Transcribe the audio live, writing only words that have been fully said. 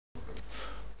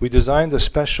We designed a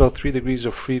special 3 degrees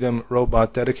of freedom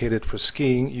robot dedicated for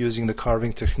skiing using the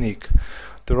carving technique.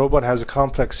 The robot has a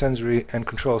complex sensory and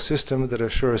control system that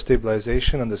assures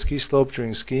stabilization on the ski slope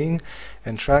during skiing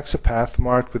and tracks a path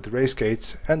marked with race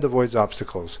gates and avoids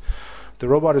obstacles. The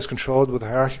robot is controlled with a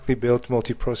hierarchically built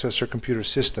multiprocessor computer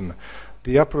system.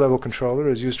 The upper-level controller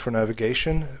is used for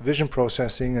navigation, vision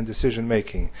processing, and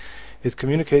decision-making. It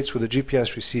communicates with a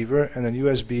GPS receiver and a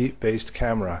USB-based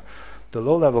camera. The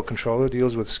low-level controller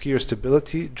deals with skier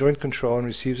stability, joint control, and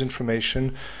receives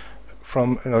information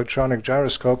from an electronic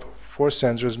gyroscope, 4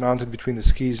 sensors mounted between the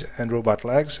skis and robot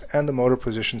legs, and the motor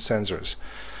position sensors.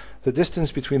 The distance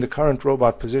between the current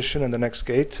robot position and the next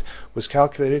gate was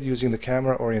calculated using the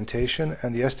camera orientation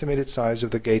and the estimated size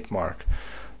of the gate mark.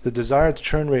 The desired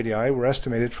turn radii were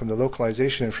estimated from the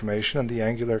localization information and the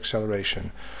angular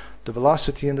acceleration. The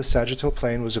velocity in the sagittal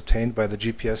plane was obtained by the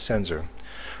GPS sensor.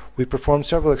 We performed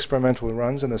several experimental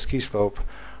runs on the ski slope.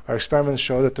 Our experiments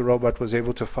show that the robot was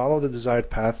able to follow the desired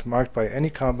path marked by any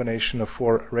combination of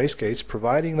 4 race gates,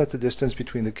 providing that the distance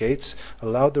between the gates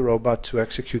allowed the robot to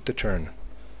execute the turn.